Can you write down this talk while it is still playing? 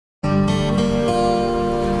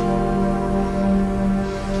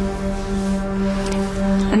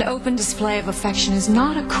display of affection is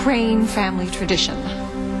not a Crane family tradition.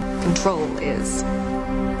 Control is.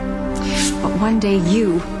 But one day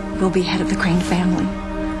you will be head of the Crane family.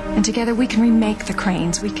 And together we can remake the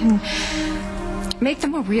Cranes. We can make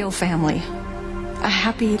them a real family. A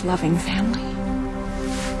happy, loving family.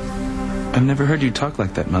 I've never heard you talk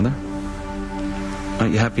like that, Mother.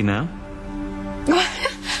 Aren't you happy now?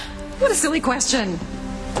 What a silly question.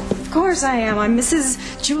 Of course I am. I'm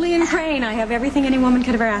Mrs. Julian Crane. I have everything any woman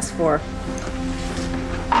could ever ask for.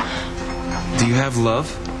 Do you have love?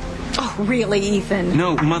 Oh, really, Ethan?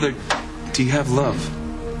 No, Mother. Do you have love?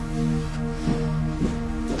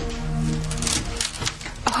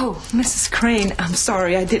 Oh, Mrs. Crane, I'm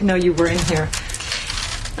sorry. I didn't know you were in here.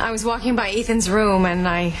 I was walking by Ethan's room and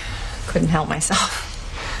I couldn't help myself.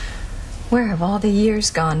 Where have all the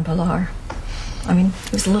years gone, Pilar? I mean,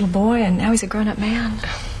 he was a little boy and now he's a grown-up man.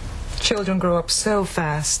 Children grow up so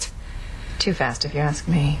fast. Too fast, if you ask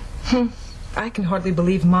me. I can hardly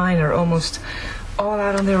believe mine are almost all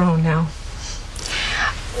out on their own now.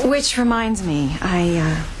 Which reminds me,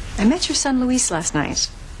 I met your son Luis last night.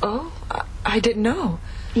 Oh, I didn't know.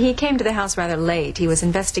 He came to the house rather late. He was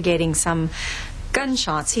investigating some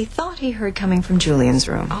gunshots he thought he heard coming from Julian's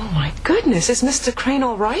room. Oh, my goodness. Is Mr. Crane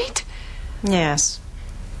all right? Yes.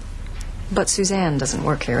 But Suzanne doesn't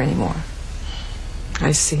work here anymore.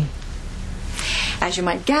 I see. As you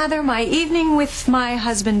might gather, my evening with my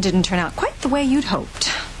husband didn't turn out quite the way you'd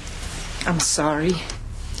hoped. I'm sorry.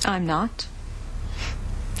 I'm not.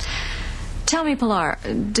 Tell me, Pilar,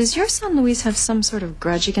 does your son Luis have some sort of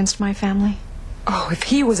grudge against my family? Oh, if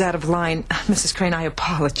he was out of line, Mrs. Crane, I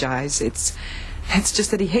apologize. It's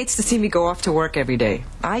just that he hates to see me go off to work every day.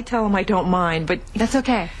 I tell him I don't mind, but... That's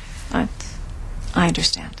okay. I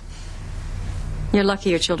understand. You're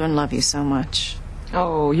lucky your children love you so much.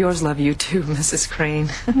 Oh, yours love you too, Mrs. Crane.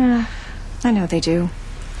 I know they do.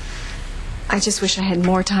 I just wish I had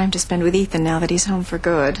more time to spend with Ethan now that he's home for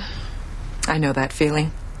good. I know that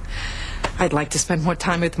feeling. I'd like to spend more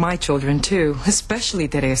time with my children too, especially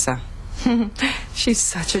Teresa. She's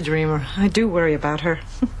such a dreamer. I do worry about her.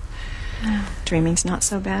 Dreaming's not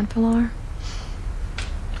so bad, Pilar.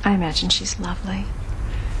 I imagine she's lovely.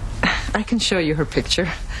 I can show you her picture.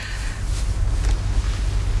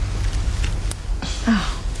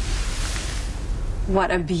 Oh.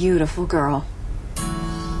 What a beautiful girl.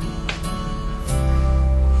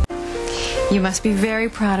 You must be very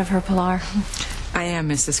proud of her, Pilar. I am,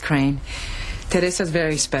 Mrs. Crane. Teresa's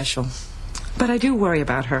very special. But I do worry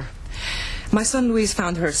about her. My son Luis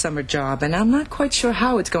found her a summer job, and I'm not quite sure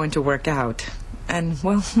how it's going to work out. And,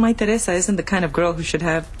 well, my Teresa isn't the kind of girl who should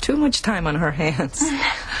have too much time on her hands.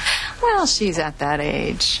 Well, she's at that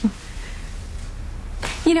age.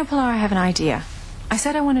 You know, Pilar, I have an idea. I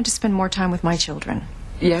said I wanted to spend more time with my children.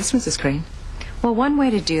 Yes, Mrs. Crane. Well, one way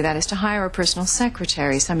to do that is to hire a personal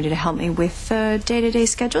secretary, somebody to help me with the day-to-day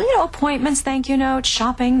schedule. You know, appointments, thank you notes,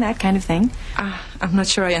 shopping, that kind of thing. I'm not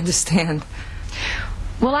sure I understand.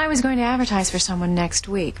 Well, I was going to advertise for someone next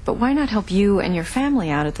week, but why not help you and your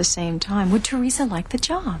family out at the same time? Would Teresa like the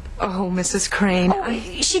job? Oh, Mrs. Crane. Oh,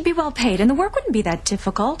 she'd be well paid, and the work wouldn't be that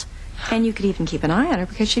difficult. And you could even keep an eye on her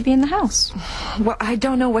because she'd be in the house. Well, I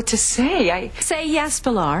don't know what to say. Say yes,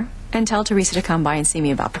 Pilar, and tell Teresa to come by and see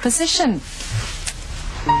me about the position.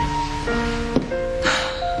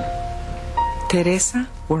 Teresa,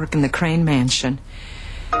 work in the Crane mansion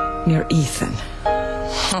near Ethan.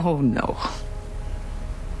 Oh, no.